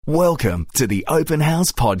Welcome to the Open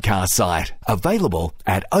House podcast site, available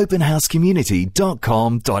at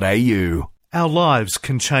openhousecommunity.com.au. Our lives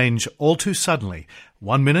can change all too suddenly.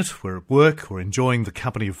 1 minute we're at work or enjoying the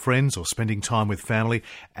company of friends or spending time with family,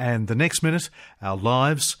 and the next minute our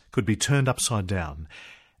lives could be turned upside down.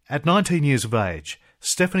 At 19 years of age,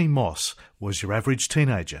 Stephanie Moss was your average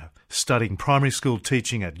teenager, studying primary school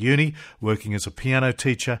teaching at uni, working as a piano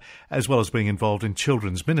teacher, as well as being involved in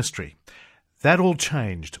children's ministry. That all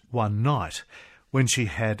changed one night when she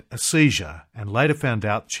had a seizure and later found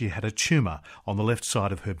out she had a tumour on the left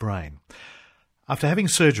side of her brain. After having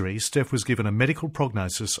surgery, Steph was given a medical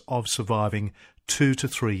prognosis of surviving 2 to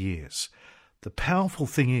 3 years. The powerful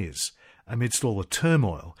thing is, amidst all the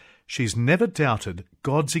turmoil, she's never doubted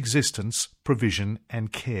God's existence, provision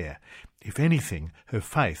and care. If anything, her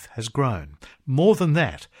faith has grown. More than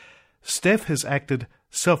that, Steph has acted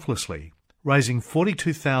selflessly, raising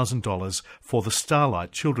 $42,000 for the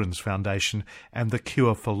Starlight Children's Foundation and the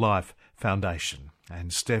Cure for Life Foundation.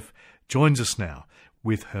 And Steph joins us now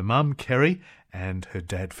with her mum, Kerry, and her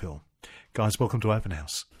dad, Phil. Guys, welcome to Open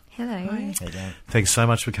House. Hello. Hey, Dad. Thanks so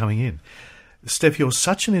much for coming in. Steph, you're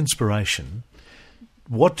such an inspiration.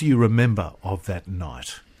 What do you remember of that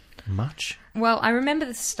night? Much? Well, I remember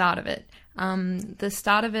the start of it. The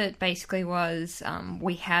start of it basically was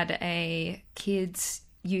we had a kids'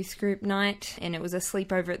 youth group night, and it was a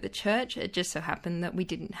sleepover at the church. It just so happened that we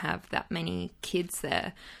didn't have that many kids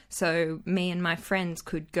there, so me and my friends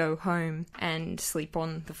could go home and sleep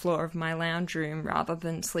on the floor of my lounge room rather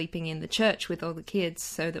than sleeping in the church with all the kids,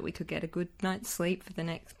 so that we could get a good night's sleep for the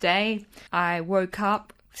next day. I woke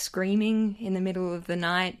up screaming in the middle of the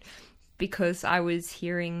night because I was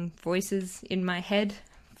hearing voices in my head.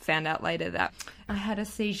 Found out later that I had a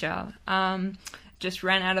seizure. Just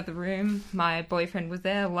ran out of the room. My boyfriend was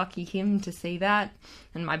there, lucky him to see that,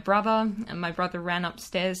 and my brother ran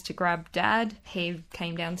upstairs to grab Dad. He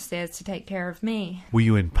came downstairs to take care of me. Were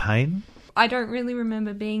you in pain? I don't really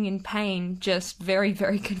remember being in pain, just very,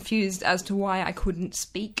 very confused as to why I couldn't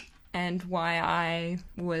speak and why I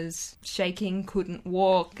was shaking, couldn't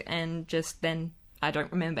walk, and just then I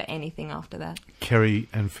don't remember anything after that. Kerry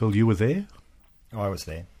and Phil, you were there? I was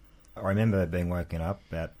there. I remember being woken up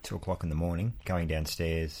about 2 o'clock in the morning, going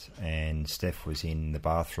downstairs, and Steph was in the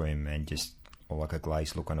bathroom and just like a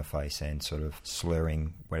glazed look on her face and sort of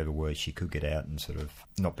slurring whatever words she could get out and sort of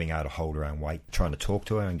not being able to hold her own weight, trying to talk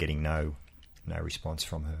to her and getting no response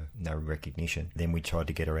from her, no recognition. Then we tried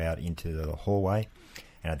to get her out into the hallway,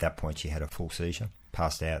 and at that point she had a full seizure,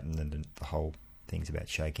 passed out, and then the whole thing's about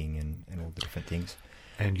shaking and all the different things.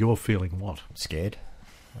 And you're feeling what? Scared.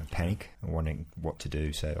 Panic and wondering what to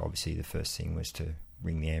do. So obviously the first thing was to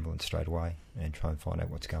ring the ambulance straight away and try and find out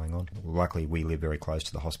what's going on. Luckily we live very close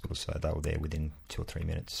to the hospital, so they were there within 2 or 3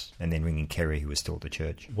 minutes, and then ringing Kerry, who was still at the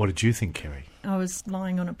church. What did you think, Kerry? I was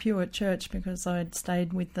lying on a pew at church because I'd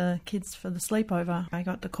stayed with the kids for the sleepover. I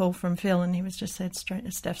got the call from Phil and he was just said,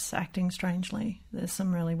 Steph's acting strangely. There's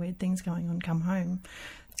some really weird things going on, come home.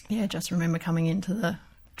 Yeah, just remember coming into the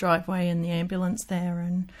driveway and the ambulance there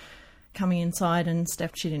and coming inside, and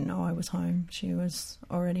Steph, she didn't know I was home. She was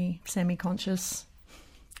already semi-conscious.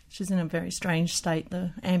 She's in a very strange state.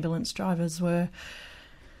 The ambulance drivers were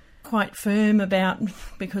quite firm about,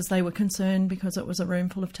 because they were concerned because it was a room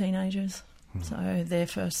full of teenagers. So their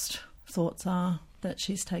first thoughts are that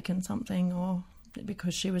she's taken something, or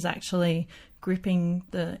because she was actually gripping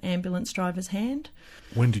the ambulance driver's hand.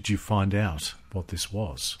 When did you find out what this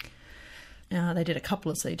was? They did a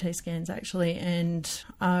couple of CT scans, actually, and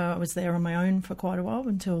I was there on my own for quite a while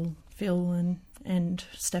until Phil and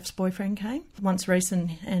Steph's boyfriend came. Once Reese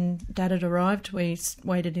and Dad had arrived, we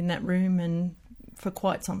waited in that room and for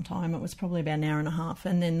quite some time. It was probably about an hour and a half,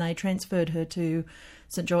 and then they transferred her to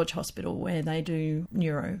St George Hospital, where they do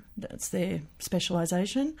neuro. That's their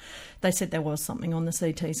specialisation. They said there was something on the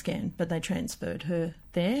CT scan, but they transferred her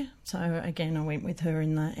there. So again, I went with her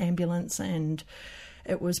in the ambulance, and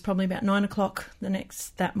it was probably about 9 o'clock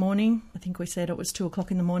that morning. I think we said it was 2 o'clock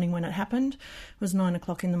in the morning when it happened. It was 9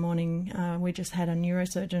 o'clock in the morning. We just had a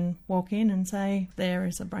neurosurgeon walk in and say, there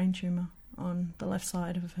is a brain tumour on the left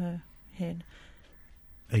side of her head.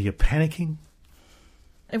 Are you panicking?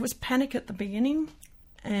 It was panic at the beginning,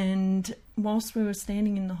 and whilst we were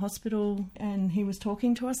standing in the hospital and he was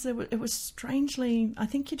talking to us, it was strangely, I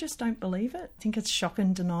think you just don't believe it. I think it's shock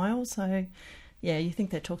and denial, so yeah, you think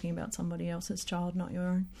they're talking about somebody else's child, not your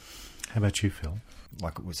own. How about you, Phil?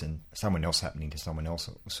 Like it was someone else happening to someone else.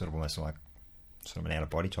 It was sort of almost like sort of an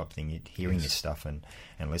out-of-body type thing. You're hearing this stuff and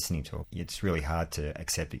listening to it. It's really hard to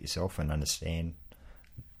accept it yourself and understand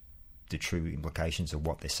the true implications of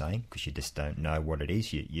what they're saying, because you just don't know what it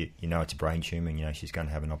is. You know it's a brain tumour, and you know she's going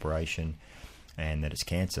to have an operation and that it's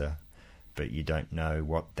cancer, but you don't know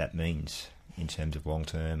what that means in terms of long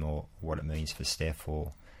term, or what it means for Steph,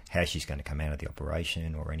 or how she's going to come out of the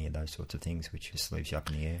operation, or any of those sorts of things, which just leaves you up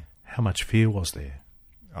in the air. How much fear was there?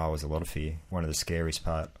 Oh, it was a lot of fear. One of the scariest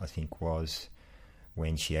part, I think, was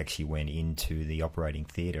when she actually went into the operating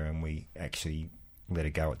theatre and we actually let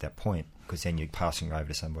her go at that point, because then you're passing her over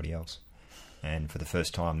to somebody else. And for the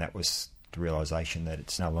first time, that was the realisation that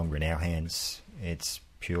it's no longer in our hands. It's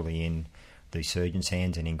purely in the surgeon's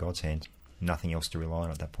hands and in God's hands. Nothing else to rely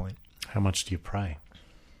on at that point. How much do you pray?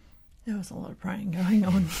 There was a lot of praying going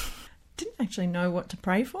on. Didn't actually know what to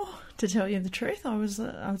pray for, to tell you the truth. I was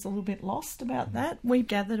a little bit lost about that. We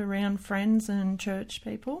gathered around friends and church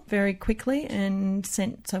people very quickly and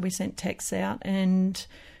we sent texts out, and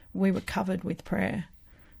we were covered with prayer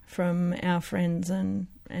from our friends and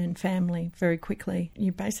family very quickly.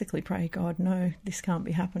 You basically pray, God, no, this can't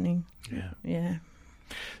be happening. Yeah.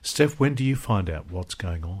 Steph, when do you find out what's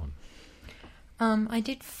going on? I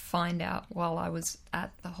did find out while I was at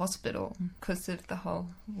the hospital, because of the whole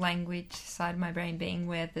language side of my brain being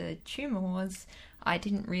where the tumour was. I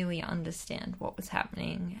didn't really understand what was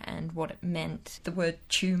happening and what it meant. The word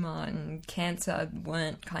tumour and cancer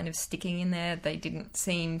weren't kind of sticking in there. They didn't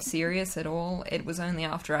seem serious at all. It was only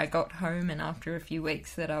after I got home and after a few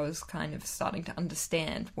weeks that I was kind of starting to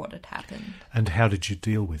understand what had happened. And how did you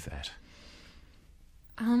deal with that?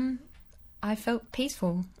 I felt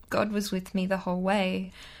peaceful. God was with me the whole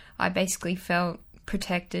way. I basically felt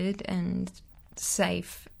protected and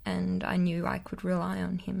safe, and I knew I could rely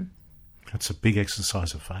on him. That's a big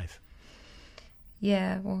exercise of faith.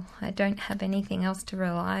 Yeah, well, I don't have anything else to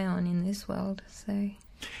rely on in this world, so...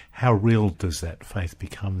 How real does that faith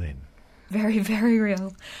become then? Very, very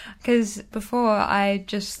real. Because before, I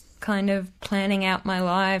just kind of planning out my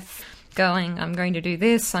life, going, I'm going to do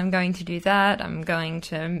this, I'm going to do that, I'm going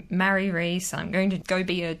to marry Reese, I'm going to go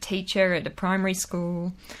be a teacher at a primary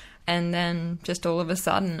school, and then just all of a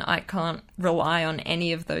sudden I can't rely on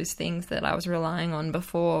any of those things that I was relying on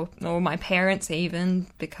before, or my parents even,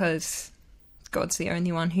 because God's the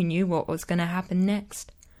only one who knew what was going to happen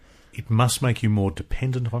next. It must make you more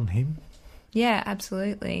dependent on him? Yeah,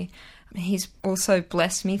 absolutely. He's also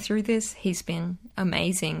blessed me through this. He's been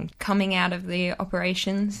amazing. Coming out of the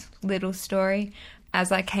operations, little story,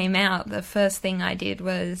 as I came out, the first thing I did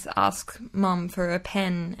was ask Mum for a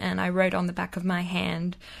pen, and I wrote on the back of my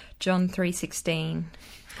hand, John 3:16.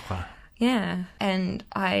 Wow. Yeah, and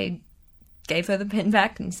I gave her the pen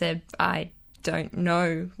back and said, I don't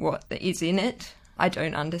know what is in it. I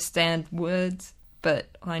don't understand words, but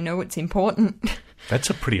I know it's important. That's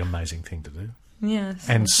a pretty amazing thing to do. Yes.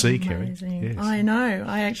 And see, Kerry. Yes. I know.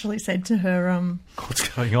 I actually said to her, what's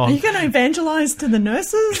going on? Are you going to evangelise to the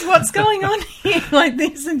nurses? What's going on here like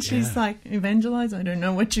this? And she's like, evangelise? I don't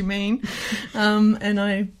know what you mean. And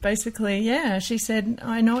I basically, she said,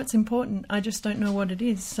 I know it's important. I just don't know what it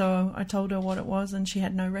is. So I told her what it was, and she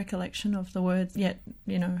had no recollection of the words. Yet,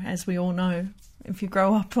 as we all know, if you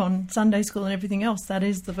grow up on Sunday school and everything else, that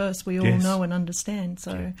is the verse we all know and understand.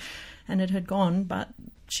 So, and it had gone, but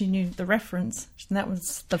she knew the reference. And that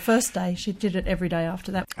was the first day. She did it every day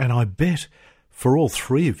after that. And I bet for all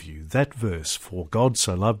three of you, that verse, for God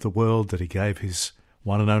so loved the world that he gave his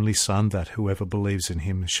one and only Son, that whoever believes in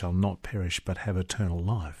him shall not perish but have eternal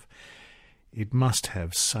life. It must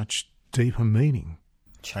have such deeper meaning.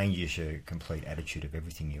 Changes your complete attitude of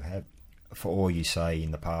everything you have. For all you say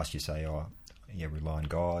in the past, you say, rely on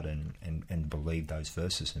God and believe those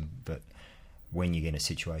verses. But when you get in a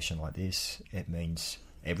situation like this, it means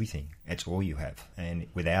everything. It's all you have. And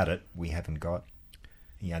without it, we haven't got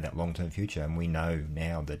that long-term future. And we know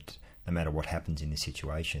now that no matter what happens in this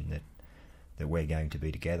situation, that we're going to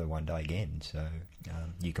be together one day again. So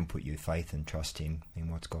you can put your faith and trust in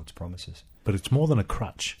what's God's promises. But it's more than a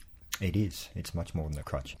crutch. It is. It's much more than a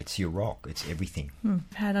crutch. It's your rock. It's everything.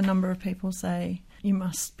 I've had a number of people say, you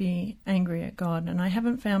must be angry at God. And I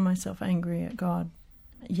haven't found myself angry at God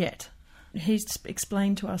yet. He's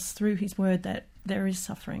explained to us through his word that there is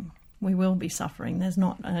suffering. We will be suffering. It's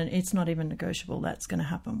not even negotiable that's going to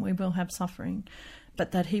happen. We will have suffering,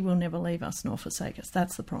 but that he will never leave us nor forsake us.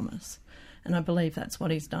 That's the promise. And I believe that's what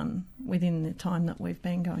he's done within the time that we've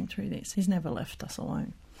been going through this. He's never left us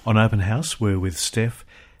alone. On Open House, we're with Steph,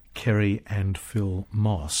 Kerry and Phil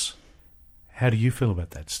Moss. How do you feel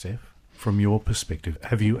about that, Steph? From your perspective,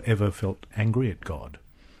 have you ever felt angry at God?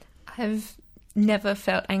 I've never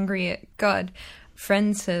felt angry at God.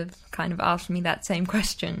 Friends have kind of asked me that same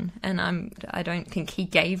question, and I don't think he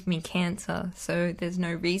gave me cancer, so there's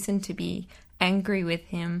no reason to be angry with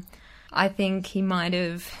him. I think he might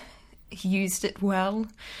have used it well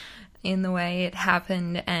in the way it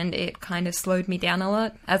happened, and it kind of slowed me down a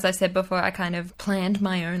lot. As I said before, I kind of planned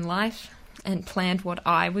my own life and planned what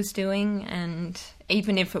I was doing, and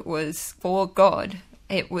even if it was for God,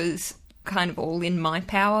 it was kind of all in my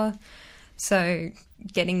power. So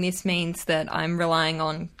getting this means that I'm relying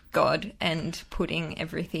on God and putting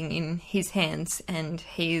everything in his hands, and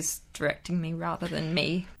he's directing me rather than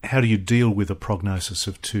me. How do you deal with a prognosis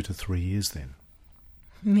of 2 to 3 years then?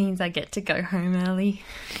 Means I get to go home early.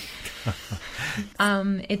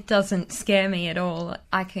 It doesn't scare me at all.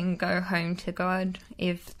 I can go home to God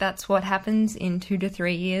if that's what happens in 2 to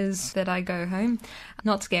 3 years that I go home.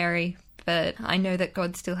 Not scary, but I know that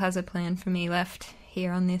God still has a plan for me left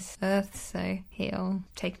here on this earth, so he'll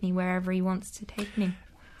take me wherever he wants to take me.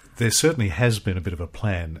 There certainly has been a bit of a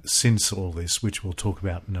plan since all this, which we'll talk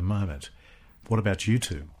about in a moment. What about you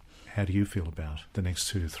two? How do you feel about the next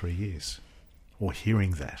 2 to 3 years? Or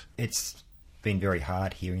hearing that? It's been very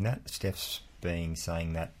hard hearing that. Steph's been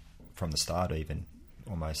saying that from the start even,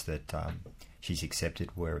 almost that she's accepted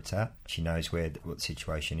where it's at. She knows what the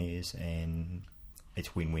situation is, and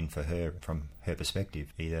it's win-win for her from her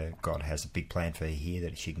perspective. Either God has a big plan for her here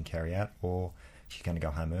that she can carry out, or she's going to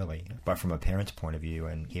go home early. But from a parent's point of view,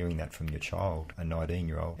 and hearing that from your child, a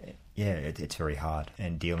 19-year-old, yeah, it's very hard.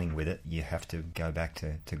 And dealing with it, you have to go back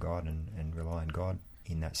to God and rely on God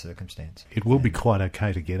in that circumstance. It will be quite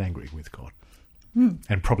okay to get angry with God.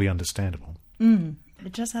 And probably understandable.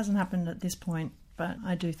 It just hasn't happened at this point, but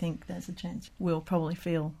I do think there's a chance we'll probably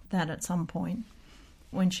feel that at some point.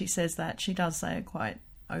 When she says that, she does say it quite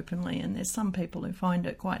openly, and there's some people who find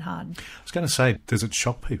it quite hard. I was going to say, does it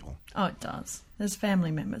shock people? Oh, it does. There's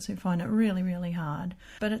family members who find it really, really hard.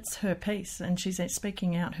 But it's her piece, and she's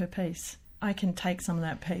speaking out her piece. I can take some of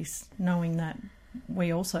that piece knowing that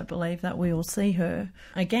we also believe that we will see her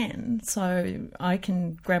again, so I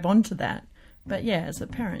can grab onto that. But yeah, as a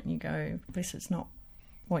parent, you go, this is not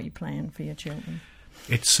what you plan for your children.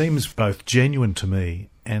 It seems both genuine to me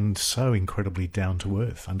and so incredibly down to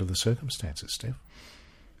earth under the circumstances, Steph.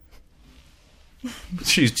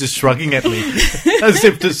 She's just shrugging at me as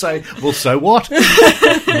if to say, well, so what?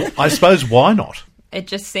 I suppose why not? It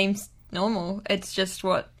just seems normal. It's just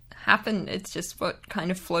what happened. It's just what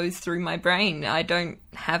kind of flows through my brain. I don't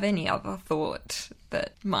have any other thought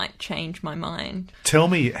that might change my mind. Tell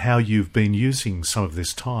me how you've been using some of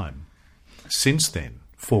this time since then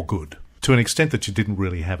for good, to an extent that you didn't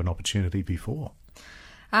really have an opportunity before.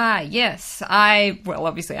 Yes.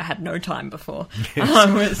 Obviously I had no time before. Yes.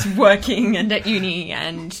 I was working and at uni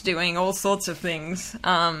and doing all sorts of things.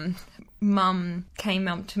 Mum came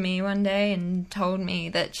up to me one day and told me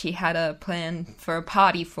that she had a plan for a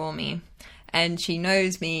party for me, and she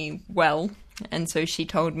knows me well. And so she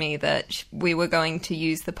told me that we were going to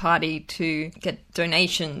use the party to get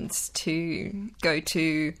donations to go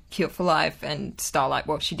to Cure for Life and Starlight.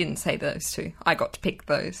 Well, she didn't say those two. I got to pick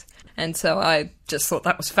those. And so I just thought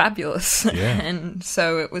that was fabulous. Yeah. And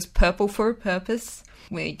so it was purple for a purpose.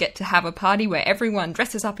 We get to have a party where everyone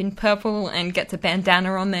dresses up in purple and gets a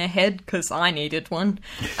bandana on their head, because I needed one.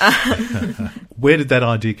 Where did that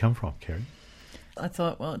idea come from, Kerry? I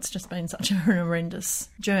thought, well, it's just been such a horrendous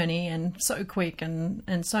journey and so quick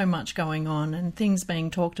and so much going on and things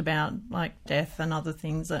being talked about like death and other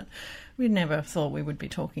things that we never thought we would be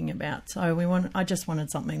talking about. So I just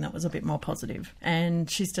wanted something that was a bit more positive.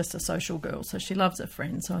 And she's just a social girl, so she loves her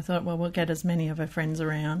friends. So I thought, well, we'll get as many of her friends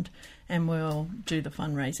around and we'll do the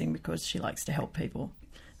fundraising because she likes to help people.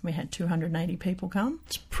 We had 280 people come.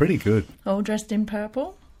 It's pretty good. All dressed in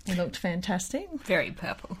purple. They looked fantastic. Very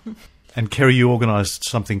purple. And Kerry, you organised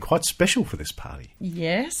something quite special for this party.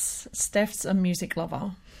 Yes. Steph's a music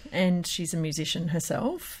lover and she's a musician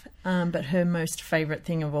herself, but her most favourite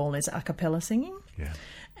thing of all is a cappella singing. Yeah.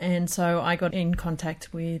 And so I got in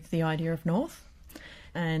contact with the Idea of North,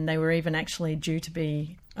 and they were even actually due to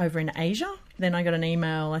be over in Asia. Then I got an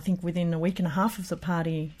email, I think within a week and a half of the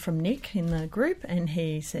party, from Nick in the group, and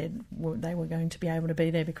he said they were going to be able to be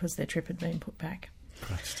there because their trip had been put back.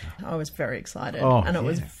 I was very excited, and it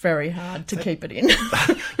was very hard to keep it in.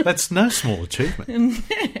 That's no small achievement.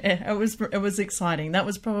 Yeah, it was exciting. That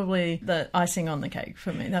was probably the icing on the cake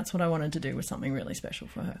for me. That's what I wanted to do, was something really special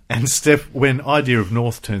for her. And Steph, when Idea of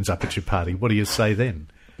North turns up at your party, what do you say then?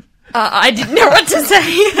 I didn't know what to say.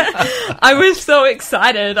 I was so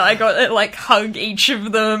excited. I got to hug each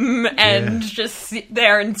of them and just sit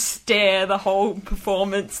there and stare the whole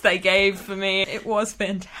performance they gave for me. It was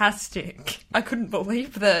fantastic. I couldn't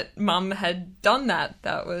believe that Mum had done that.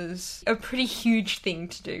 That was a pretty huge thing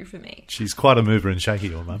to do for me. She's quite a mover and shaker,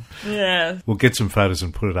 your mum. Yeah. We'll get some photos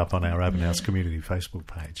and put it up on our Open House Community Facebook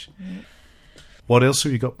page. Yeah. What else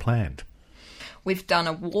have you got planned? We've done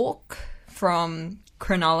a walk from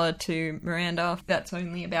Cronulla to Miranda. That's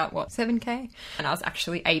only about, 7K? And I was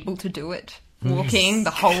actually able to do it walking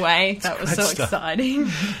the whole way. That was so exciting.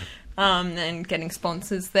 And getting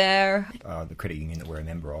sponsors there. The credit union that we're a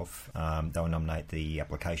member of, they'll nominate the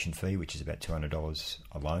application fee, which is about $200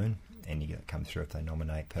 a loan, and you get it come through if they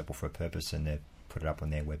nominate Purple for a Purpose, and they put it up on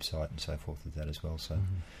their website and so forth with that as well. So,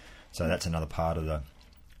 so that's another part of the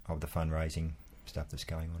fundraising stuff that's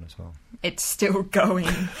going on as well. It's still going.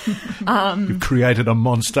 You've created a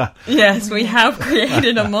monster. Yes, we have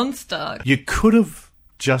created a monster. You could have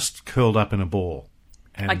just curled up in a ball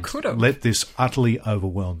and I could have let this utterly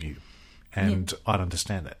overwhelm you, and I'd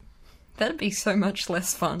understand that. That'd be so much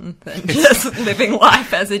less fun than just living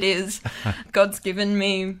life as it is. God's given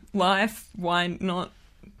me life, why not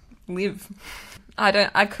live?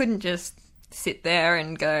 I couldn't just sit there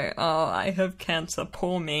and go, oh, I have cancer,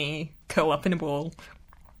 poor me, curl up in a ball.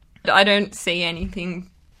 I don't see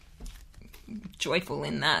anything joyful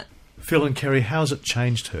in that. Phil and Kerry, how's it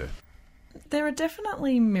changed her? There are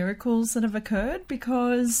definitely miracles that have occurred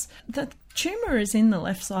because the tumour is in the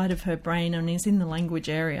left side of her brain and is in the language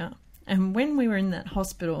area. And when we were in that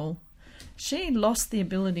hospital, she lost the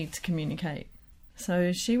ability to communicate.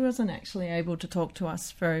 So she wasn't actually able to talk to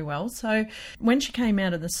us very well. So when she came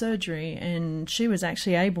out of the surgery and she was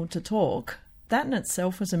actually able to talk, that in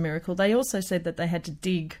itself was a miracle. They also said that they had to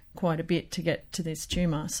dig quite a bit to get to this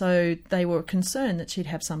tumour. So they were concerned that she'd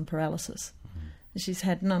have some paralysis. She's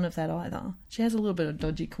had none of that either. She has a little bit of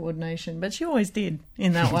dodgy coordination, but she always did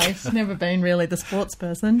in that way. She's never been really the sports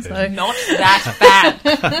person. So not that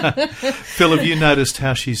bad. Phil, have you noticed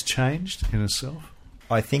how she's changed in herself?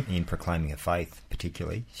 I think in proclaiming her faith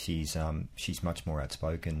particularly, she's much more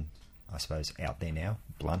outspoken, I suppose, out there now,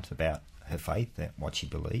 blunt about her faith, what she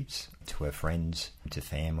believes, to her friends, to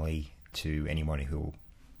family, to anyone who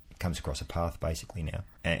comes across a path basically now.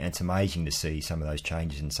 And it's amazing to see some of those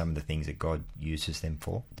changes and some of the things that God uses them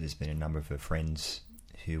for. There's been a number of her friends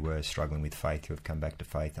who were struggling with faith who have come back to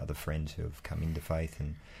faith, other friends who have come into faith,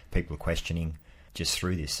 and people are questioning just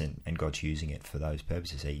through this, and God's using it for those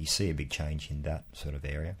purposes. So you see a big change in that sort of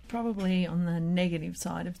area. Probably on the negative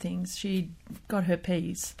side of things, she got her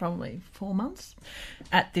P's probably 4 months.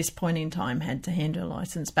 At this point in time, had to hand her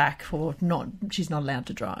licence back for she's not allowed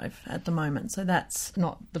to drive at the moment. So that's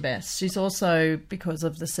not the best. She's also, because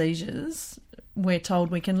of the seizures, we're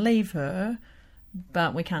told we can leave her,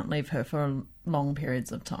 but we can't leave her for long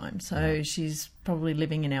periods of time. So she's probably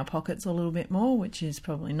living in our pockets a little bit more, which is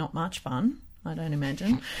probably not much fun, I don't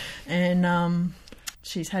imagine. And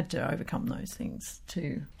she's had to overcome those things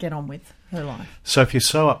to get on with her life. So if you're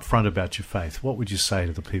so upfront about your faith, what would you say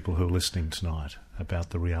to the people who are listening tonight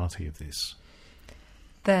about the reality of this?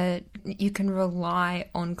 That you can rely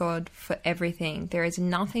on God for everything. There is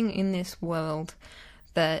nothing in this world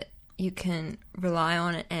that you can rely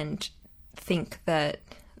on and think that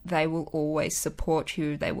they will always support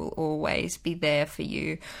you, they will always be there for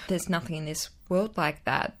you. There's nothing in this world like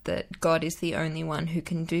that God is the only one who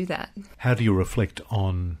can do that. How do you reflect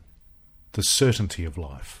on the certainty of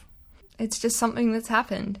life? It's just something that's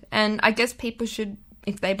happened. And I guess people should,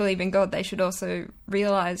 if they believe in God, they should also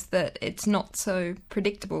realise that it's not so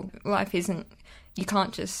predictable. Life isn't, you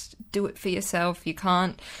can't just do it for yourself. You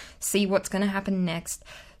can't see what's going to happen next.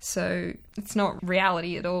 So it's not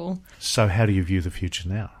reality at all. So how do you view the future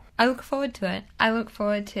now? I look forward to it. I look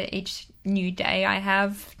forward to each new day I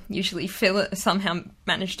have. Usually somehow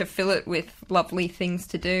manage to fill it with lovely things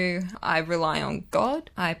to do. I rely on God.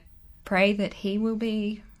 I pray that He will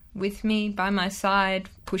be with me, by my side,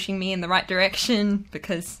 pushing me in the right direction,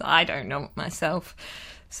 because I don't know it myself.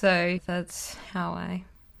 So that's how I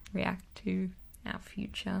react to our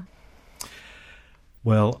future.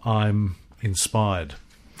 Well, I'm inspired,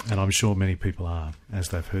 and I'm sure many people are, as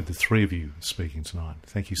they've heard the three of you speaking tonight.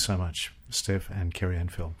 Thank you so much, Steph and Kerry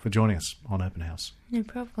and Phil, for joining us on Open House. No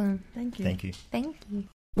problem. Thank you. Thank you. Thank you.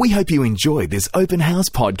 We hope you enjoyed this Open House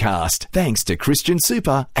podcast, thanks to Christian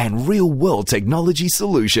Super and Real World Technology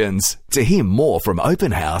Solutions. To hear more from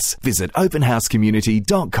Open House, visit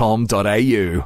openhousecommunity.com.au.